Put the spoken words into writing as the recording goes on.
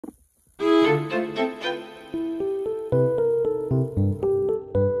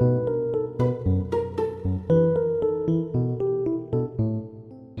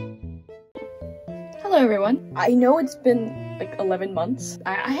I know it's been like 11 months.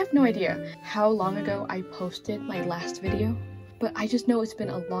 I have no idea how long ago I posted my last video, but I just know it's been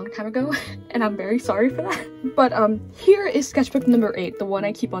a long time ago and I'm very sorry for that. But here is sketchbook number 8, the one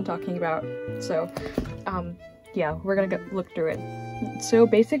I keep on talking about. So yeah, we're gonna look through it. So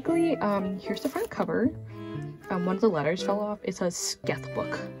basically, here's the front cover. One of the letters fell off. It says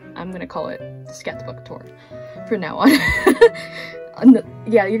sketchbook. I'm gonna call it the sketchbook tour from now on.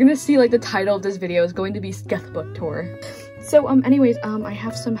 Yeah, you're gonna see like the title of this video is going to be sketchbook tour. So anyways, I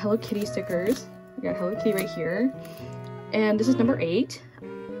have some Hello Kitty stickers. We got Hello Kitty right here, and this is number 8.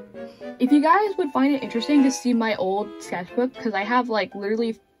 If you guys would find it interesting to see my old sketchbook, because I have like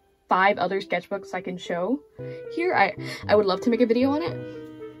literally 5 other sketchbooks I can show here, I would love to make a video on it.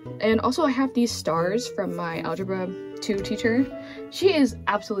 And also I have these stars from my Algebra 2 teacher. She is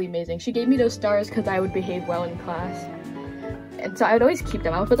absolutely amazing. She gave me those stars because I would behave well in class. And so I would always keep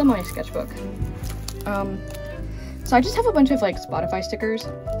them. I would put them on my sketchbook. So I just have a bunch of like Spotify stickers.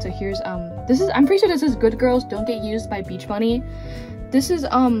 So here's, I'm pretty sure this is Good Girls Don't Get Used by Beach Bunny. This is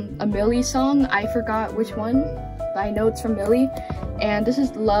a Millie song. I forgot which one, but I know it's from Millie. And this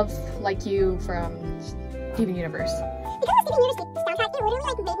is Love Like You from Steven Universe. Because of Steven Universe soundtrack, it literally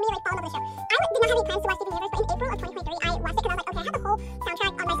like made me like fall in love with the show. I did not have any plans to watch Steven Universe, but in April of 2023, I watched it because I was like, okay, I have the whole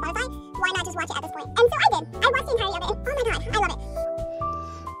soundtrack on my Spotify. Why not just watch it at this point? And so I did. I watched the entirety of it, and oh my god, I love it.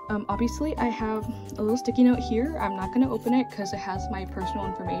 Obviously, I have a little sticky note here. I'm not going to open it because it has my personal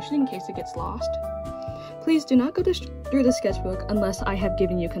information in case it gets lost. Please do not go through the sketchbook unless I have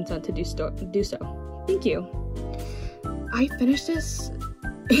given you consent to do so. Thank you. I finished this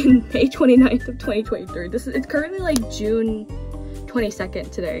in May 29th of 2023. It's currently like June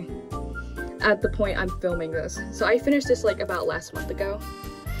 22nd today at the point I'm filming this. So I finished this like about last month ago,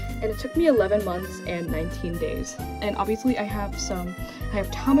 and it took me 11 months and 19 days. And obviously I have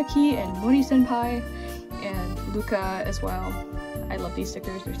Tamaki and Mori Senpai and Luca as well. I love these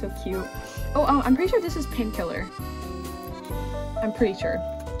stickers, they're so cute. Oh, I'm pretty sure this is Painkiller. I'm pretty sure.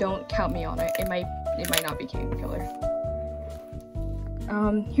 Don't count me on it. It might not be Painkiller.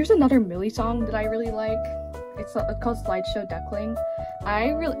 Here's another Millie song that I really like. It's called Slideshow Duckling.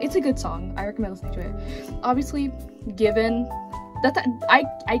 It's a good song. I recommend listening to it. Obviously, Given.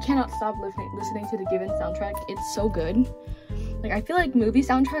 I cannot stop listening to the Given soundtrack. It's so good. Like, I feel like movie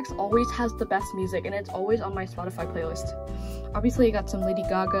soundtracks always has the best music, and it's always on my Spotify playlist. Obviously, I got some Lady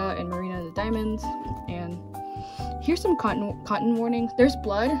Gaga and Marina and the Diamonds, and here's some content warnings. There's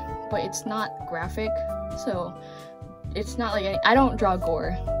blood, but it's not graphic, so it's not like I don't draw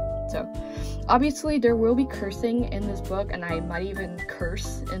gore. So obviously there will be cursing in this book, and I might even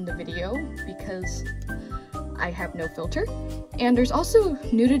curse in the video because I have no filter. And there's also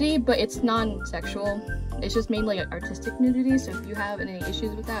nudity, but it's non-sexual. It's just mainly artistic nudity, so if you have any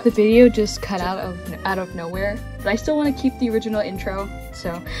issues with that. The video just cut out of nowhere, but I still want to keep the original intro,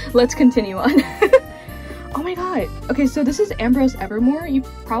 so let's continue on. Oh my god. Okay, so this is Ambrose Evermore.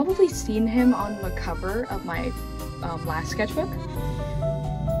 You've probably seen him on the cover of my last sketchbook.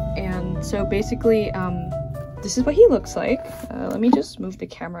 And so basically, this is what he looks like. Let me just move the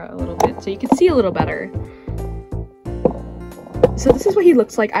camera a little bit so you can see a little better. So this is what he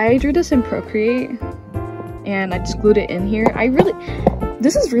looks like. I drew this in Procreate, and I just glued it in here.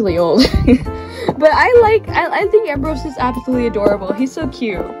 This is really old. But I think Ambrose is absolutely adorable. He's so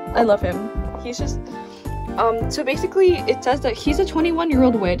cute. I love him. He's just, so basically it says that he's a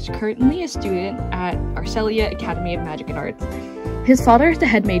 21-year-old witch, currently a student at Arcelia Academy of Magic and Arts. His father is the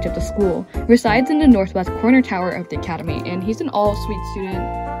head mage of the school, resides in the northwest corner tower of the academy, and he's an all-sweet student.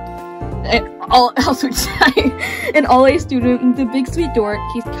 An all-A student, the big sweet dork.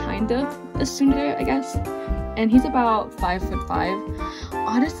 He's kind of a tsundere, I guess. And he's about 5'5".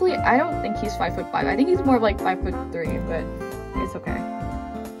 Honestly, I don't think he's 5'5". I think he's more like 5'3", but it's okay.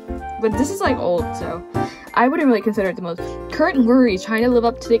 But this is like old, so I wouldn't really consider it the most. Current worries, trying to live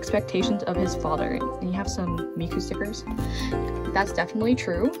up to the expectations of his father. And you have some Miku stickers. That's definitely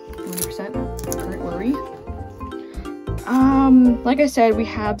true. 100% current worry. Like I said, we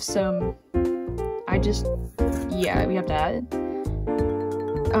have some, we have that.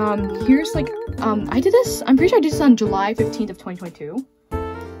 Here's like, I did this, I'm pretty sure I did this on July 15th of 2022.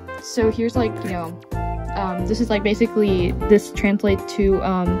 So here's like, you know, this is like basically, this translates to,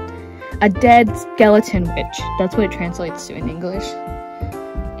 a dead skeleton witch. That's what it translates to in English.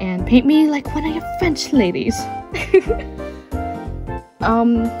 And paint me like one of your French ladies.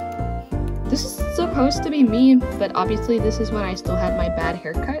 This is supposed to be me, but obviously this is when I still had my bad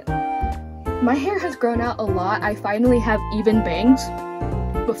haircut. My hair has grown out a lot. I finally have even bangs.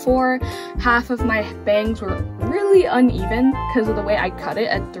 Before, half of my bangs were really uneven because of the way I cut it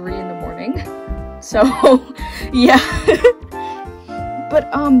at 3 in the morning. So yeah. But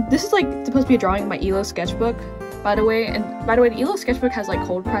this is like supposed to be a drawing of my ELO sketchbook, by the way. And by the way, the ELO sketchbook has like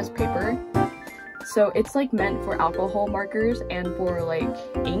cold pressed paper, so it's like meant for alcohol markers and for like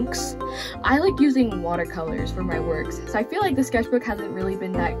inks. I like using watercolors for my works, so I feel like the sketchbook hasn't really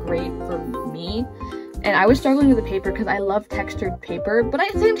been that great for me. And I was struggling with the paper because I love textured paper, but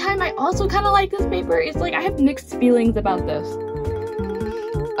at the same time I also kind of like this paper. It's like I have mixed feelings about this.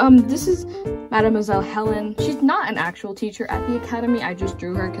 This is Mademoiselle Helen. She's not an actual teacher at the academy. I just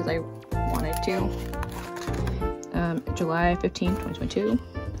drew her because I wanted to. July 15th, 2022.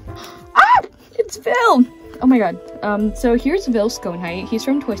 Ah! It's Phil! Oh my god. So here's Phil Skonheit. He's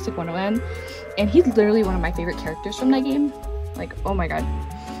from Twisted Wonderland, and he's literally one of my favorite characters from that game. Like, oh my god.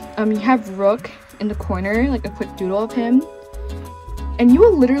 You have Rook in the corner, like a quick doodle of him. And you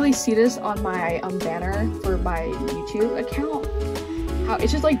will literally see this on my banner for my YouTube account. How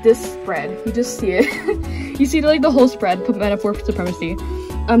it's just like this spread. You just see it. You see like the whole spread, metaphor for supremacy.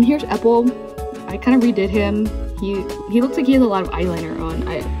 Here's Apple. I kind of redid him. He looks like he has a lot of eyeliner on.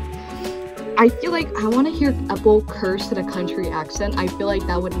 I feel like I want to hear Apple curse in a country accent. I feel like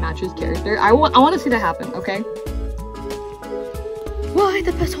that would match his character. I want to see that happen, okay? Roy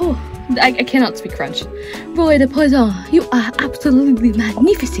the Poisson. I cannot speak French. Roy the Poisson, you are absolutely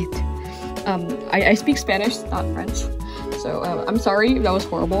magnificent. I speak Spanish, not French. So I'm sorry, that was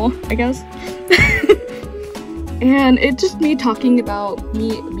horrible, I guess. And it's just me talking about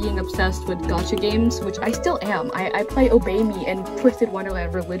me being obsessed with gacha games, which I still am. I play Obey Me and Twisted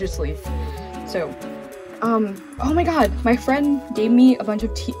Wonderland religiously. So, oh my god, my friend gave me a bunch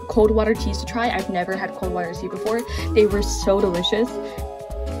of cold water teas to try. I've never had cold water tea before. They were so delicious.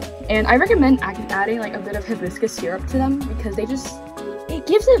 And I recommend adding like a bit of hibiscus syrup to them because it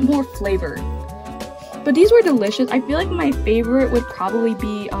gives it more flavor. But these were delicious. I feel like my favorite would probably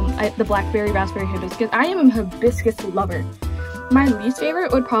be the blackberry raspberry hibiscus. I am a hibiscus lover. My least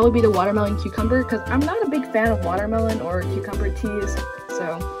favorite would probably be the watermelon cucumber because I'm not a big fan of watermelon or cucumber teas.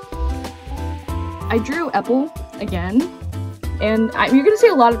 So I drew Apple again, and you're gonna see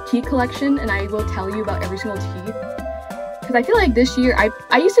a lot of tea collection, and I will tell you about every single tea. Because I feel like this year,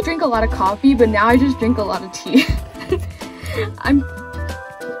 I used to drink a lot of coffee, but now I just drink a lot of tea.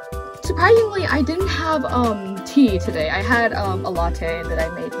 Surprisingly, I didn't have tea today. I had a latte that I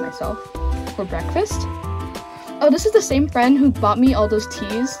made myself for breakfast. Oh, this is the same friend who bought me all those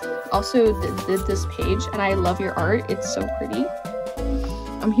teas. Also did this page, and I love your art. It's so pretty.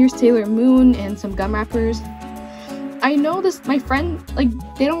 Here's Sailor Moon and some gum wrappers. I know my friend, like,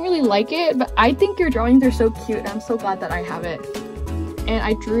 they don't really like it, but I think your drawings are so cute, and I'm so glad that I have it. And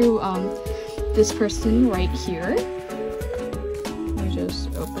I drew this person right here. Let me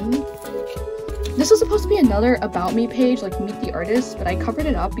just open. This was supposed to be another About Me page, like Meet the Artist, but I covered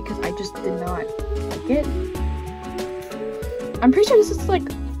it up because I just did not like it. I'm pretty sure this is like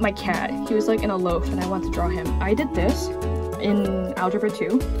my cat. He was like in a loaf and I want to draw him. I did this in Algebra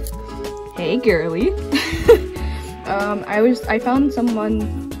 2. Hey girly. I found someone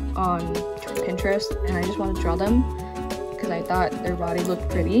on Pinterest and I just wanted to draw them because I thought their body looked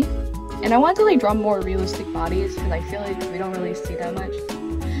pretty. And I wanted to like draw more realistic bodies because I feel like we don't really see that much.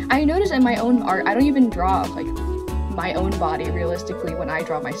 I noticed in my own art, I don't even draw like my own body realistically when I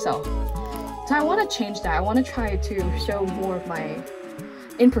draw myself. So I want to change that. I want to try to show more of my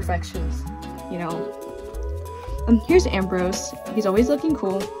imperfections, you know. Here's Ambrose. He's always looking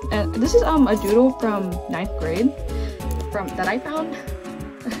cool. And this is a doodle from 9th grade that I found.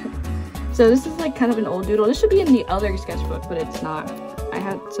 So this is like kind of an old doodle. This should be in the other sketchbook, but it's not. I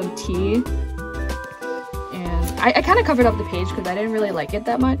had some tea. And I kind of covered up the page because I didn't really like it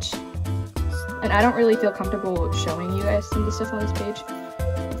that much. And I don't really feel comfortable showing you guys some of the stuff on this page.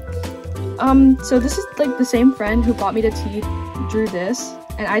 So this is like the same friend who bought me the tea drew this.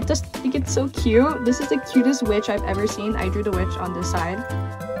 And I just think it's so cute. This is the cutest witch I've ever seen. I drew the witch on this side.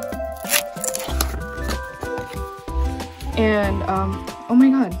 And, oh my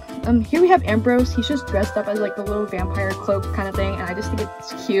god. Here we have Ambrose. He's just dressed up as like the little vampire cloak kind of thing. And I just think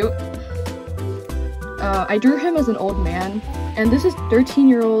it's cute. I drew him as an old man. And this is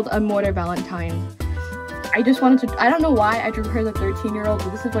 13-year-old Amore Valentine. I just wanted to, I don't know why I drew her as a 13-year-old, but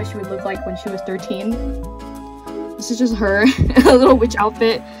this is what she would look like when she was 13. This is just her, a little witch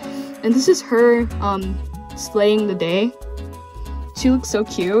outfit. And this is her, slaying the day. She looks so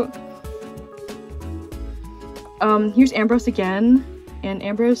cute. Here's Ambrose again. And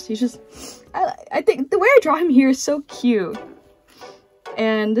Ambrose, he's just, I think the way I draw him here is so cute.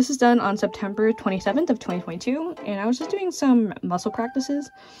 And this is done on September 27th of 2022. And I was just doing some muscle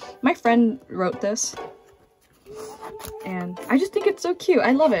practices. My friend wrote this. And I just think it's so cute.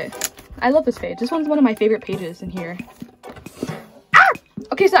 I love it. I love this page. This one's one of my favorite pages in here. Ah!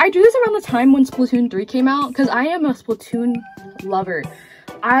 Okay, so I drew this around the time when Splatoon 3 came out because I am a Splatoon lover.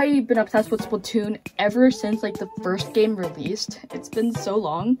 I've been obsessed with Splatoon ever since like the first game released. It's been so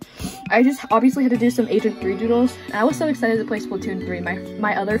long. I just obviously had to do some Agent 3 doodles. And I was so excited to play Splatoon 3.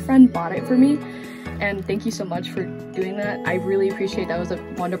 My other friend bought it for me. And thank you so much for doing that. I really appreciate that. It was a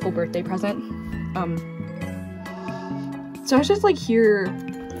wonderful birthday present. So I was just like here,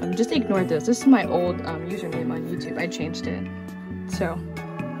 just ignore this. This is my old username on YouTube. I changed it. So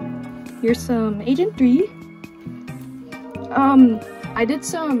here's some Agent 3. I did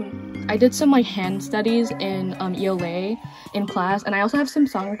some like hand studies in ELA in class, and I also have some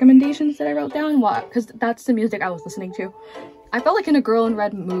song recommendations that I wrote down because that's the music I was listening to. I felt like in a Girl in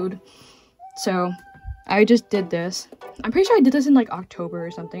Red mood, so I just did this. I'm pretty sure I did this in like October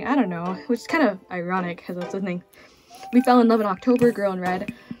or something. I don't know, which is kind of ironic because I was listening. We Fell in Love in October, Girl in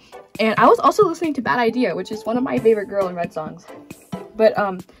Red, and I was also listening to Bad Idea, which is one of my favorite Girl in Red songs. But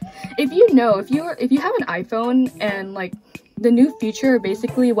if you have an iPhone and like the new feature,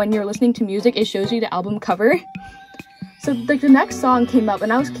 basically when you're listening to music, it shows you the album cover. So like the next song came up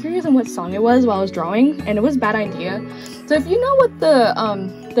and I was curious on what song it was while I was drawing, and it was Bad Idea. So if you know what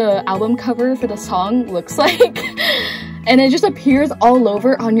the album cover for the song looks like and it just appears all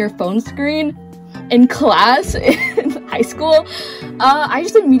over on your phone screen in class in high school, I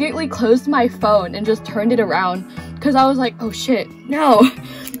just immediately closed my phone and just turned it around because I was like, oh shit, no,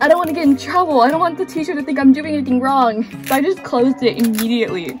 I don't want to get in trouble. I don't want the teacher to think I'm doing anything wrong. So I just closed it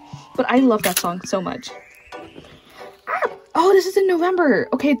immediately. But I love that song so much. Oh, this is in November.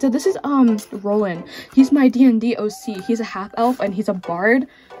 Okay, so this is Roland. He's my D&D OC. He's a half elf and he's a bard.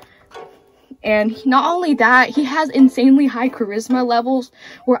 And not only that, he has insanely high charisma levels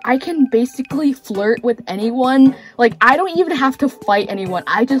where I can basically flirt with anyone. Like, I don't even have to fight anyone.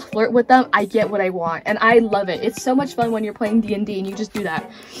 I just flirt with them. I get what I want. And I love it. It's so much fun when you're playing D&D and you just do that.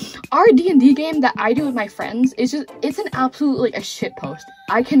 Our D&D game that I do with my friends is just, it's an absolute, like, a shitpost.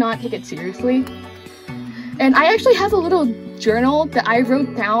 I cannot take it seriously. And I actually have a little journal that I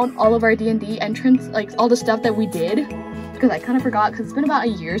wrote down all of our D&D entrance, like, all the stuff that we did. Because I kind of forgot because it's been about a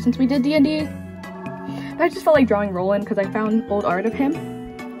year since we did D&D. But I just felt like drawing Roland because I found old art of him.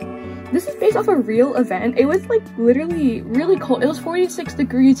 This is based off a real event. It was like literally really cold. It was 46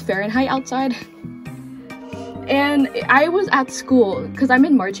 degrees Fahrenheit outside. And I was at school because I'm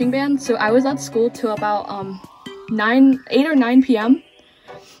in marching band. So I was at school till about 8 or 9 p.m.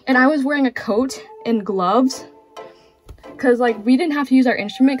 And I was wearing a coat and gloves. Because, like, we didn't have to use our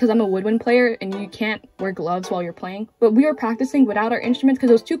instrument because I'm a woodwind player and you can't wear gloves while you're playing. But we were practicing without our instruments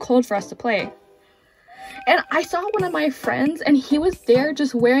because it was too cold for us to play. And I saw one of my friends and he was there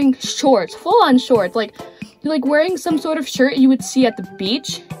just wearing shorts, full-on shorts. Like wearing some sort of shirt you would see at the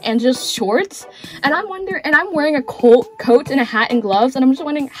beach and just shorts. And I'm wearing a coat and a hat and gloves. And I'm just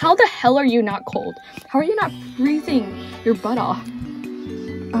wondering, how the hell are you not cold? How are you not freezing your butt off?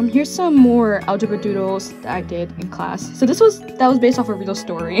 Here's some more algebra doodles that I did in class. So that was based off a real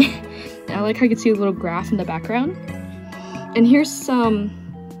story. And I like how you can see a little graph in the background. And here's something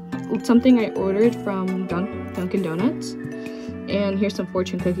I ordered from Dunkin' Donuts. And here's some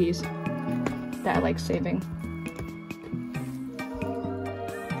fortune cookies that I like saving.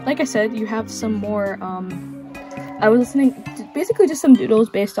 Like I said, you have some more, I was listening to basically just some doodles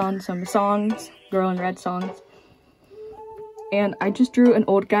based on some songs, Girl in Red songs. And I just drew an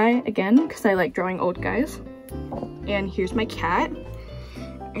old guy again because I like drawing old guys. And here's my cat.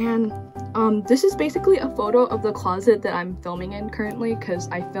 And this is basically a photo of the closet that I'm filming in currently because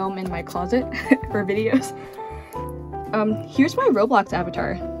I film in my closet for videos. Here's my Roblox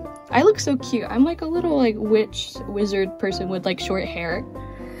avatar. I look so cute. I'm like a little like witch wizard person with like short hair.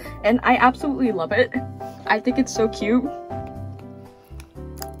 And I absolutely love it. I think it's so cute.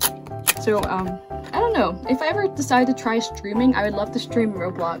 So, I don't know. If I ever decide to try streaming, I would love to stream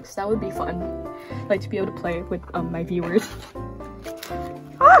Roblox. That would be fun. Like to be able to play with my viewers.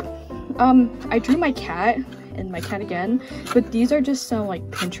 I drew my cat and my cat again, but these are just some like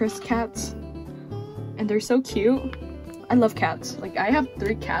Pinterest cats, and they're so cute. I love cats. Like I have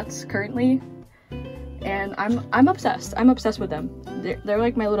 3 cats currently, and I'm obsessed. I'm obsessed with them. They're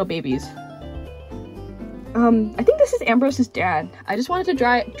like my little babies. I think this is Ambrose's dad. I just wanted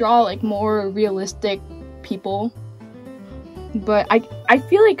to draw like more realistic people. But I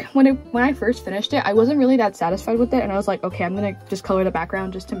feel like when I first finished it, I wasn't really that satisfied with it, and I was like, okay, I'm gonna just color the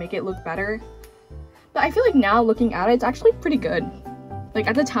background just to make it look better. But I feel like now looking at it, it's actually pretty good. Like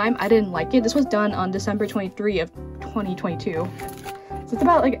at the time, I didn't like it. This was done on December 23 of 2022. So it's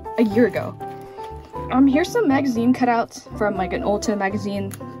about like a year ago. Here's some magazine cutouts from like an Ulta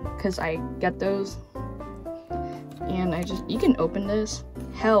magazine because I get those. And you can open this.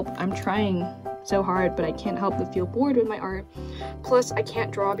 Help, I'm trying so hard, but I can't help but feel bored with my art. Plus, I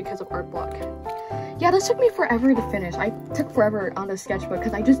can't draw because of art block. Yeah, this took me forever to finish. I took forever on this sketchbook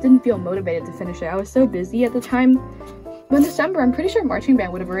because I just didn't feel motivated to finish it. I was so busy at the time. But in December, I'm pretty sure marching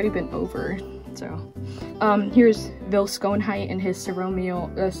band would have already been over. So, here's Vil Schoenheit in his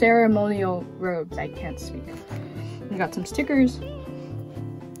ceremonial robes. I can't speak. We got some stickers.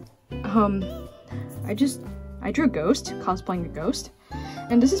 I drew a ghost, cosplaying a ghost.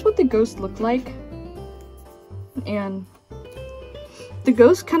 And this is what the ghost looked like. And the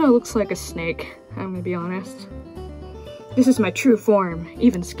ghost kind of looks like a snake, I'm gonna be honest. This is my true form,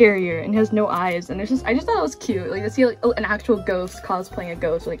 even scarier, and has no eyes. And I just thought it was cute, like to see like an actual ghost cosplaying a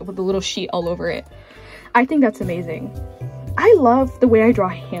ghost, like with a little sheet all over it. I think that's amazing. I love the way I draw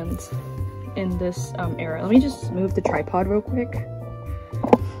hands in this era. Let me just move the tripod real quick.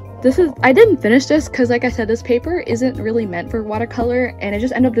 I didn't finish this because, like I said, this paper isn't really meant for watercolor, and it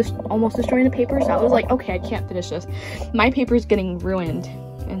just ended up just almost destroying the paper. So I was like, okay, I can't finish this. My paper is getting ruined,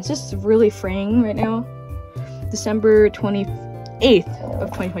 and it's just really fraying right now. December 28th of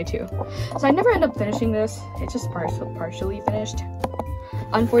 2022. So I never end up finishing this. It's just partially finished,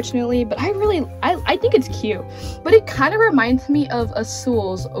 unfortunately. But I think it's cute. But it kind of reminds me of a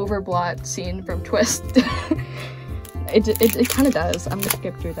Sewell's overblot scene from Twist. It kind of does. I'm gonna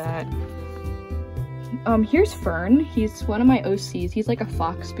skip through that. Here's Fern. He's one of my OCs. He's like a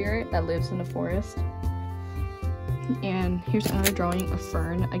fox spirit that lives in the forest. And here's another drawing of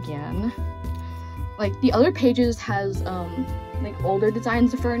Fern again. Like, the other pages has like older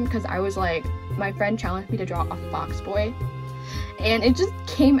designs of Fern, because I was like, my friend challenged me to draw a fox boy, and it just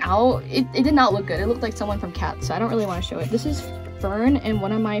came out, it did not look good. It looked like someone from Cats, so I don't really want to show it. This is Fern and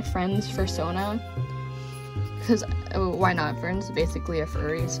one of my friends' fursona, because why not? Fern's basically a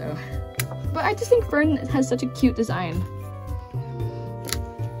furry, so. But I just think Fern has such a cute design.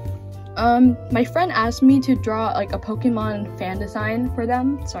 My friend asked me to draw like a Pokemon fan design for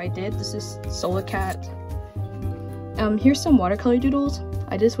them, so I did. This is Solacat. Here's some watercolor doodles.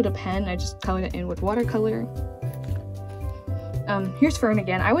 I did this with a pen. I just colored it in with watercolor. Here's Fern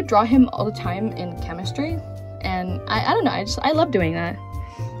again. I would draw him all the time in chemistry, and I don't know. I love doing that.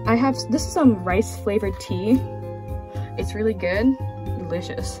 This is some rice flavored tea. It's really good,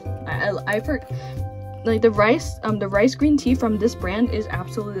 delicious. Like the rice green tea from this brand is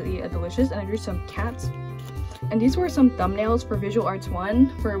absolutely delicious. And I drew some cats, and these were some thumbnails for Visual Arts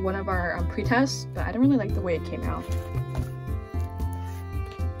 1 for one of our pre-tests, but I don't really like the way it came out.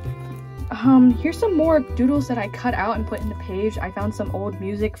 Here's some more doodles that I cut out and put in the page. I found some old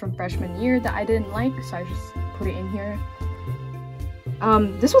music from freshman year that I didn't like, so I just put it in here.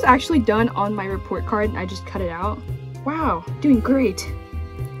 This was actually done on my report card, and I just cut it out. Wow, doing great.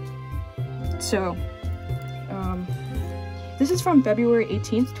 So this is from February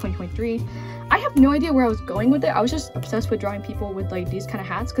 18th, 2023. I have no idea where I was going with it. I was just obsessed with drawing people with like these kind of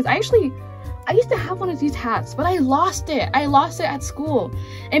hats, because I used to have one of these hats, but I lost it. I lost it at school,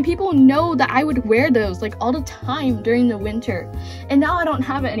 and people know that I would wear those like all the time during the winter, and now I don't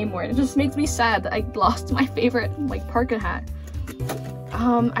have it anymore. It just makes me sad that I lost my favorite like parka hat.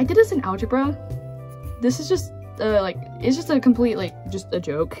 I did this in algebra. This is just it's just a complete just a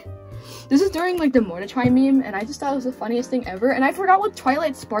joke. This is during like the Mordechai meme, and I just thought it was the funniest thing ever, and I forgot what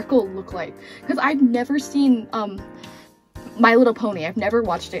Twilight Sparkle looked like, because I've never seen My Little Pony. I've never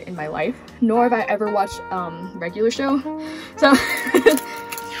watched it in my life, nor have I ever watched regular show, so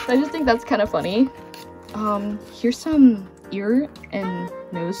I just think that's kind of funny. Here's some ear and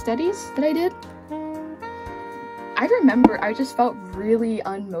nose studies that I did. I remember I just felt really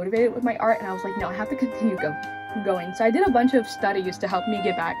unmotivated with my art, and I was like, no, I have to continue going. So I did a bunch of studies to help me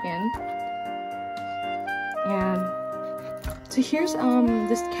get back in. And so here's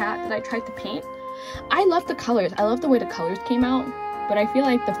this cat that I tried to paint. I love the colors. I love the way the colors came out, but I feel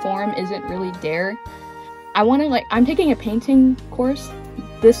like the form isn't really there. I'm taking a painting course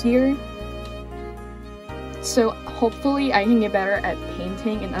this year, so hopefully I can get better at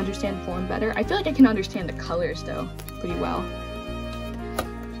painting and understand form better. I feel like I can understand the colors though pretty well.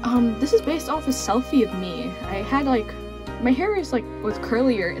 This is based off a selfie of me. I had my hair was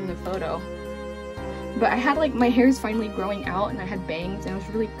curlier in the photo, but I had my hair is finally growing out, and I had bangs, and it was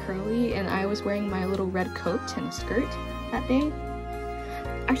really curly, and I was wearing my little red coat and a skirt that day.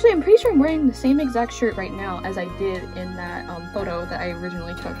 Actually, I'm pretty sure I'm wearing the same exact shirt right now as I did in that photo that I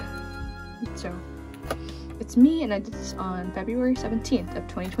originally took. So it's me, and I did this on February 17th of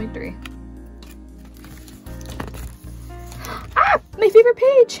 2023. Ah! My favorite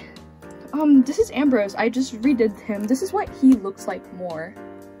page! This is Ambrose. I just redid him. This is what he looks like more.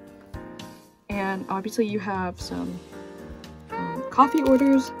 And obviously you have some coffee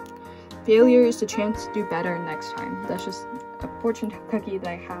orders. Failure is the chance to do better next time. That's just a fortune cookie that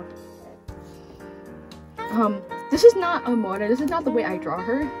I have. This is not a model. This is not the way I draw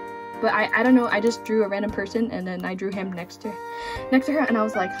her. But I don't know, I just drew a random person and then I drew him next to her, and I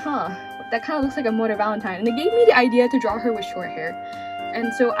was like, huh, that kind of looks like a Mortar Valentine. And it gave me the idea to draw her with short hair.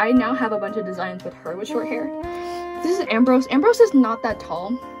 And so I now have a bunch of designs with her with short hair. This is Ambrose. Ambrose is not that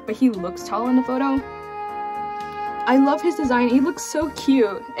tall, but he looks tall in the photo. I love his design. He looks so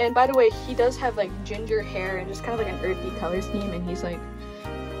cute. And by the way, he does have like ginger hair and just kind of like an earthy color scheme, and he's like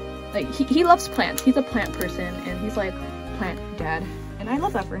he loves plants. He's a plant person, and he's like plant dad. And I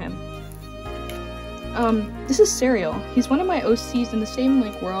love that for him. This is Serial. He's one of my OCs in the same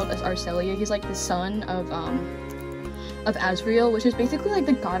like world as Arcelia. He's like the son of Azrael, which is basically like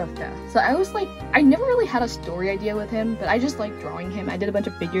the god of death. So I was like, I never really had a story idea with him, but I just like drawing him. I did a bunch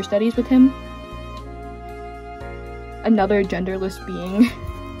of figure studies with him. Another genderless being.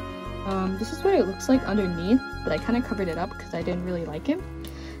 This is what it looks like underneath, but I kind of covered it up because I didn't really like him.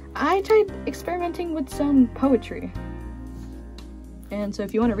 I tried experimenting with some poetry. And so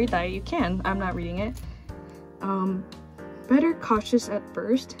if you want to read that, you can. I'm not reading it. Better cautious at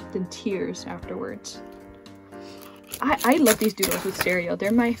first than tears afterwards. I love these doodles with Stereo.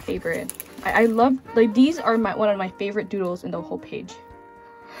 They're my favorite. I love, like, these are one of my favorite doodles in the whole page.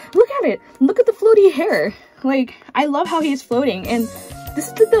 Look at it! Look at the floaty hair! Like, I love how he's floating, and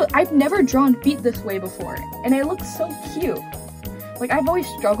this is I've never drawn feet this way before, and it looks so cute. Like, I've always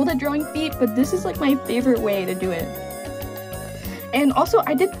struggled at drawing feet, but this is like my favorite way to do it. And also,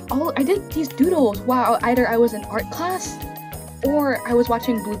 I did these doodles while either I was in art class or I was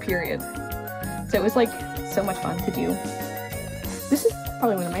watching Blue Period. So it was like so much fun to do. This is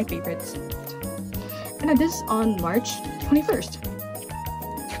probably one of my favorites. And I did this on March 21st.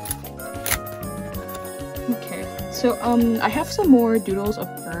 Okay, so I have some more doodles of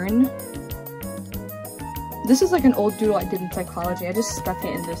Fern. This is like an old doodle I did in psychology. I just stuck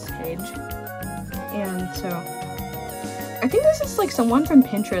it in this page. And so I think this is like someone from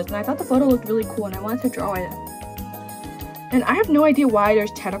Pinterest, and I thought the photo looked really cool and I wanted to draw it. And I have no idea why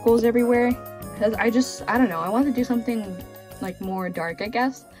there's tentacles everywhere, because I don't know, I wanted to do something like more dark, I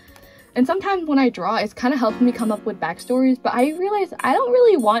guess. And sometimes when I draw, it's kind of helping me come up with backstories, but I realized I don't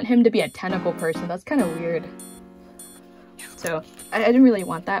really want him to be a tentacle person. That's kind of weird. So I didn't really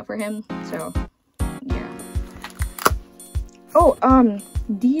want that for him, so yeah. Oh,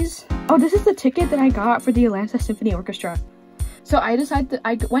 this is the ticket that I got for the Atlanta Symphony Orchestra. So I decided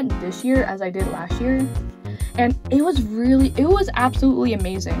I went this year as I did last year, and it was absolutely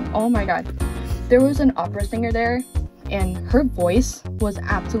amazing. Oh my god. There was an opera singer there, and her voice was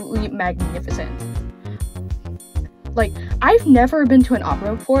absolutely magnificent. Like, I've never been to an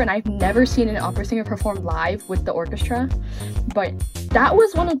opera before, and I've never seen an opera singer perform live with the orchestra, but that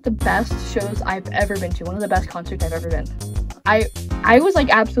was one of the best shows I've ever been to, one of the best concerts I've ever been. I was like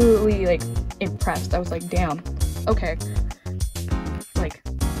absolutely like impressed. I was like, damn, okay. Like,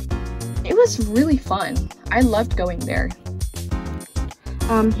 it was really fun. I loved going there.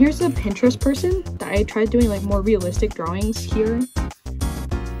 Here's a Pinterest person that I tried doing like more realistic drawings here,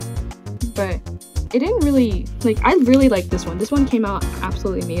 but it didn't really, like, I really like this one. This one came out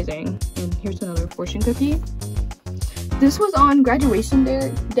absolutely amazing. And here's another fortune cookie. This was on graduation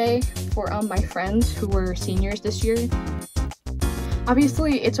day for my friends who were seniors this year.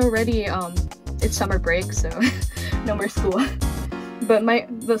 Obviously, it's already it's summer break, so no more school. But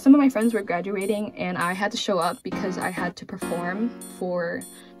some of my friends were graduating, and I had to show up because I had to perform for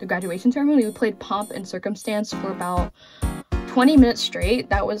the graduation ceremony. We played Pomp and Circumstance for about 20 minutes straight.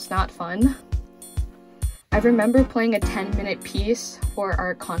 That was not fun. I remember playing a 10-minute piece for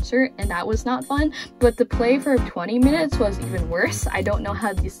our concert, and that was not fun, but the play for 20 minutes was even worse. I don't know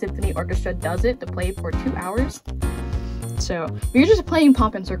how the symphony orchestra does it, to play for 2 hours. So we were just playing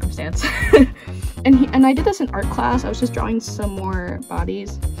Pomp and Circumstance. and I did this in art class. I was just drawing some more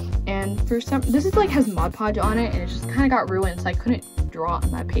bodies, and this is like has Mod Podge on it, and it just kind of got ruined, so I couldn't draw on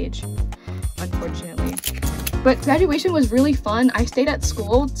that page, unfortunately. But graduation was really fun. I stayed at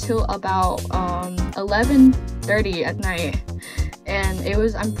school till about 11:30 at night, and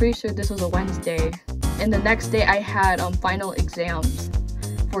I'm pretty sure this was a Wednesday, and the next day I had final exams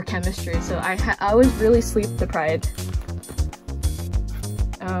for chemistry, so I was really sleep deprived.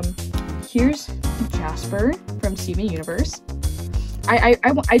 Here's Jasper from Steven Universe.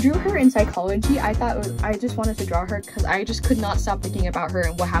 I drew her in psychology. I just wanted to draw her because I just could not stop thinking about her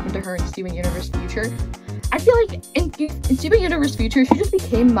and what happened to her in Steven Universe Future. I feel like in Steven Universe Future, she just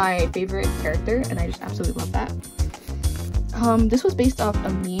became my favorite character, and I just absolutely love that. This was based off a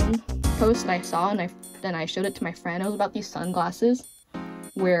meme post that I saw, and then I showed it to my friend. It was about these sunglasses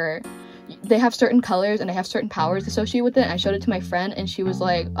where they have certain colors and they have certain powers associated with it. And I showed it to my friend, and she was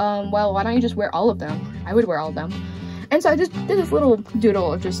like, well, why don't you just wear all of them? I would wear all of them. And so I just did this little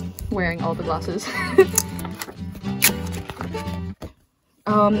doodle of just wearing all the glasses.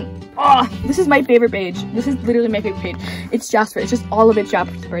 Oh, this is my favorite page. This is literally my favorite page. It's Jasper. It's just all of it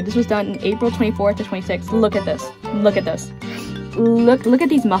Jasper. This was done in April 24th to 26th. Look at this. Look at this. Look at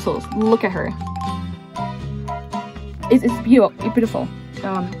these muscles. Look at her. It's beautiful.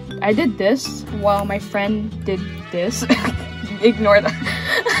 I did this while my friend did this. Ignore that.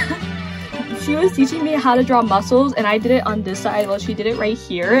 She was teaching me how to draw muscles, and I did it on this side while she did it right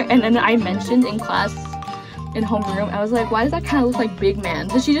here. And then I mentioned in class, in homeroom, I was like, why does that kind of look like Big Man?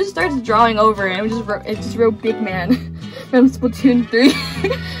 So she just starts drawing over it, and it just wrote Big Man from Splatoon 3.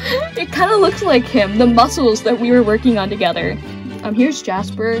 It kind of looks like him, the muscles that we were working on together. Here's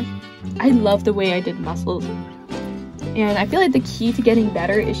Jasper. I love the way I did muscles. And I feel like the key to getting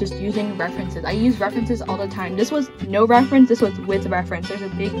better is just using references. I use references all the time. This was no reference, this was with reference. There's a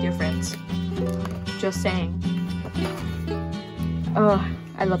big difference. Just saying. Oh,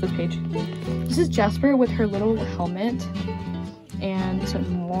 I love this page. This is Jasper with her little helmet. And some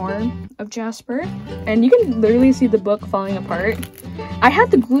more of Jasper. And you can literally see the book falling apart. I had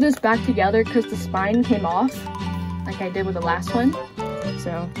to glue this back together because the spine came off, like I did with the last one.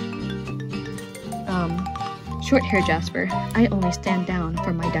 So, short hair Jasper. I only stand down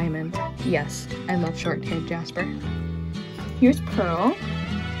for my diamond. Yes, I love short hair Jasper. Here's Pearl.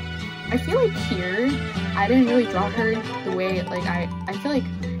 I feel like here, I didn't really draw her the way, like, I feel like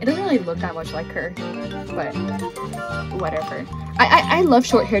it doesn't really look that much like her, but whatever. I love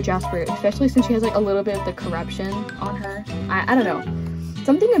short hair Jasper, especially since she has like a little bit of the corruption on her. I don't know.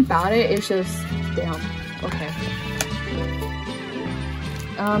 Something about it is just, damn, okay.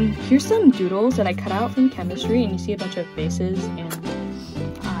 Here's some doodles that I cut out from chemistry, and you see a bunch of faces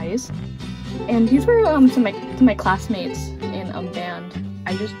and eyes. And these were to my classmates in band.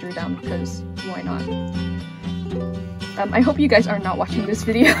 I just drew them because why not? I hope you guys are not watching this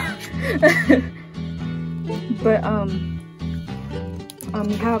video. But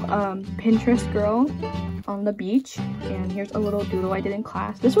we have Pinterest girl on the beach, and here's a little doodle I did in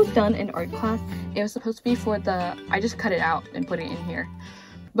class. This was done in art class. It was supposed to be for the, I just cut it out and put it in here.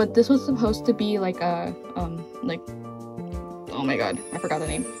 But this was supposed to be like a, like, oh my god, I forgot the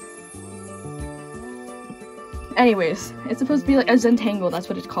name. Anyways, it's supposed to be like a Zentangle, that's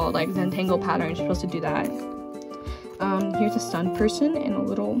what it's called, like Zentangle pattern, you're supposed to do that. Here's a sun person and a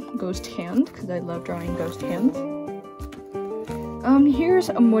little ghost hand, because I love drawing ghost hands. Here's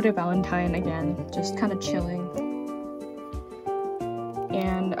a Mortar Valentine again, just kind of chilling.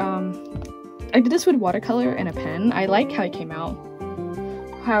 And, I did this with watercolor and a pen. I like how it came out.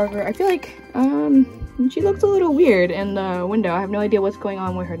 However, I feel like, she looks a little weird in the window. I have no idea what's going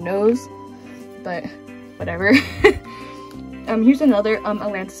on with her nose, but whatever. Here's another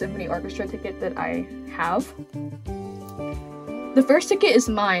Atlanta Symphony Orchestra ticket that I have. The first ticket is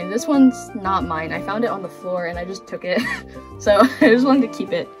mine. This one's not mine. I found it on the floor and I just took it. So I just wanted to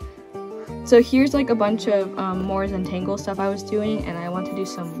keep it. So here's like a bunch of more Zentangle stuff I was doing, and I want to do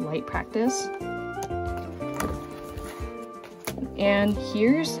some light practice. And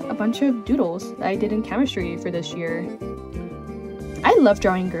here's a bunch of doodles that I did in chemistry for this year. I love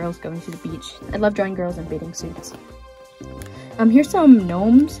drawing girls going to the beach. I love drawing girls in bathing suits. Here's some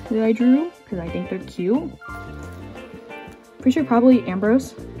gnomes that I drew because I think they're cute. Pretty sure probably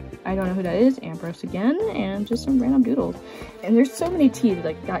Ambrose. I don't know who that is. Ambrose again, and just some random doodles. And there's so many teas.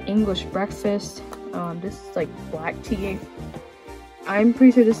 Like got English breakfast. This is like black tea. I'm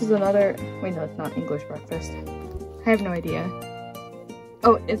pretty sure this is another. Wait, no, it's not English breakfast. I have no idea.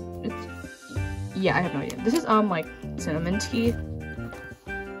 Oh, it's yeah, I have no idea. This is like cinnamon tea.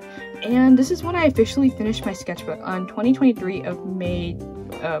 And this is when I officially finished my sketchbook on 2023 of May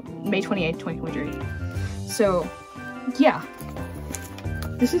 28th, 2023. So, yeah.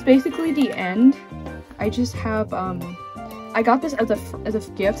 This is basically the end. I just have, I got this as a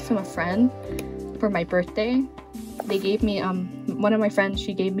gift from a friend for my birthday. They gave me, one of my friends,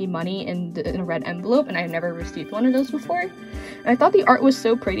 she gave me money in a red envelope, and I've never received one of those before. And I thought the art was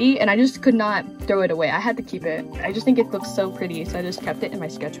so pretty, and I just could not throw it away. I had to keep it. I just think it looks so pretty, so I just kept it in my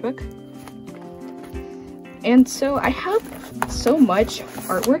sketchbook. And so I have so much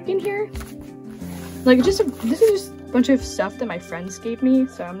artwork in here. Like, this is just a bunch of stuff that my friends gave me,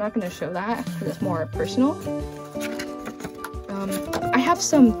 so I'm not going to show that because it's more personal. I have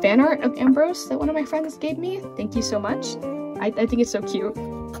some fan art of Ambrose that one of my friends gave me. Thank you so much. I think it's so cute.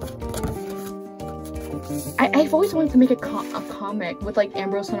 I've always wanted to make a comic with like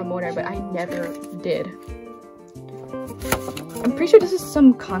Ambrose and Amore, but I never did. I'm pretty sure this is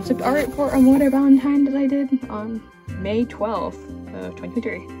some concept art for Amore Valentine that I did on May 12th of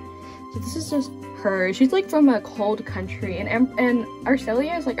 2023. So this is just her. She's like from a cold country, and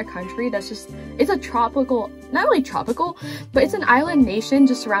Arcelia is like a country that's just, it's a tropical, not really tropical, but it's an island nation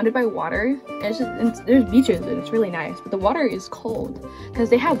just surrounded by water, and it's just, and there's beaches and it's really nice, but the water is cold because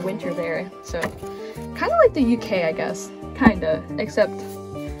they have winter there. So kind of like the UK, I guess, kinda, except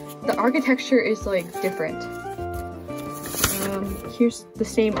the architecture is like different. Here's the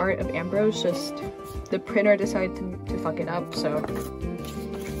same art of Ambrose, just the printer decided to fuck it up, so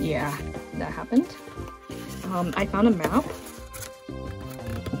yeah, that happened. I found a map.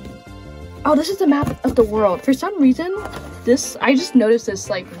 Oh, this is the map of the world. For some reason, I just noticed this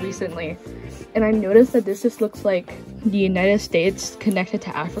like recently, and I noticed that this just looks like the United States connected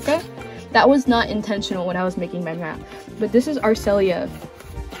to Africa. That was not intentional when I was making my map, but this is Arcelia.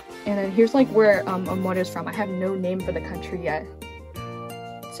 And then here's like where Amore is from. I have no name for the country yet.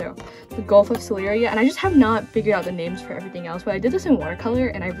 So, the Gulf of Sileria, and I just have not figured out the names for everything else, but I did this in watercolor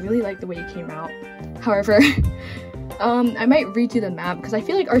and I really like the way it came out. However, I might redo the map because I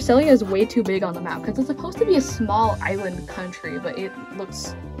feel like Arcelia is way too big on the map because it's supposed to be a small island country, but it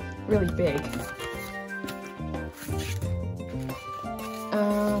looks really big.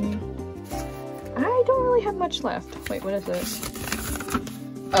 I don't really have much left. Wait, what is this?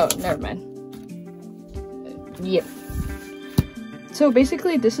 Oh, never mind. Yep. So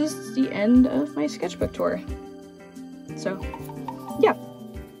basically, this is the end of my sketchbook tour. So, yeah.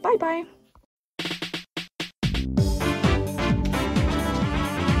 Bye-bye.